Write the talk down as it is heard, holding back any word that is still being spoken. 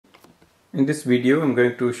In this video I'm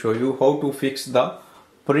going to show you how to fix the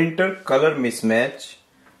printer color mismatch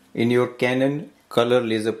in your Canon color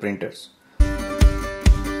laser printers.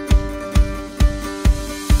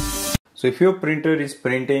 So if your printer is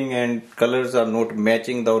printing and colors are not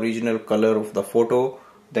matching the original color of the photo,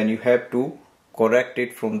 then you have to correct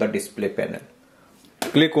it from the display panel.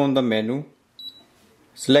 Click on the menu,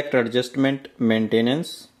 select adjustment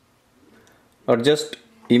maintenance, adjust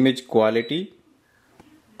image quality.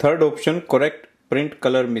 Third option, correct print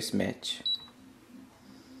color mismatch.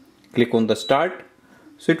 Click on the start.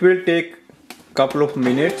 So it will take couple of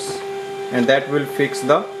minutes and that will fix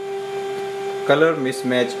the color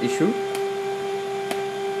mismatch issue.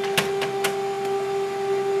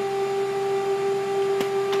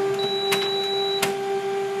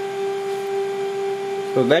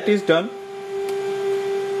 So that is done.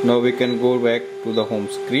 Now we can go back to the home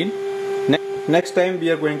screen. Next time we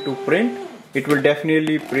are going to print, it will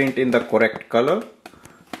definitely print in the correct color.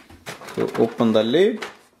 So open the lid.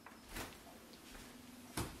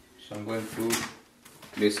 So I'm going to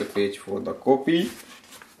place a page for the copy.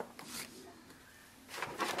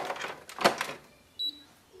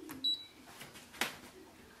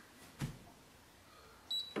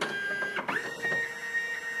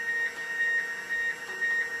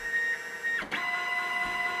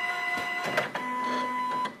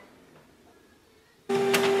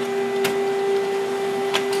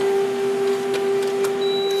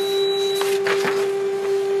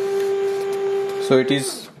 So it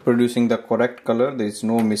is producing the correct color, there is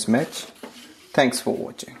no mismatch. Thanks for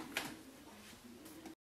watching.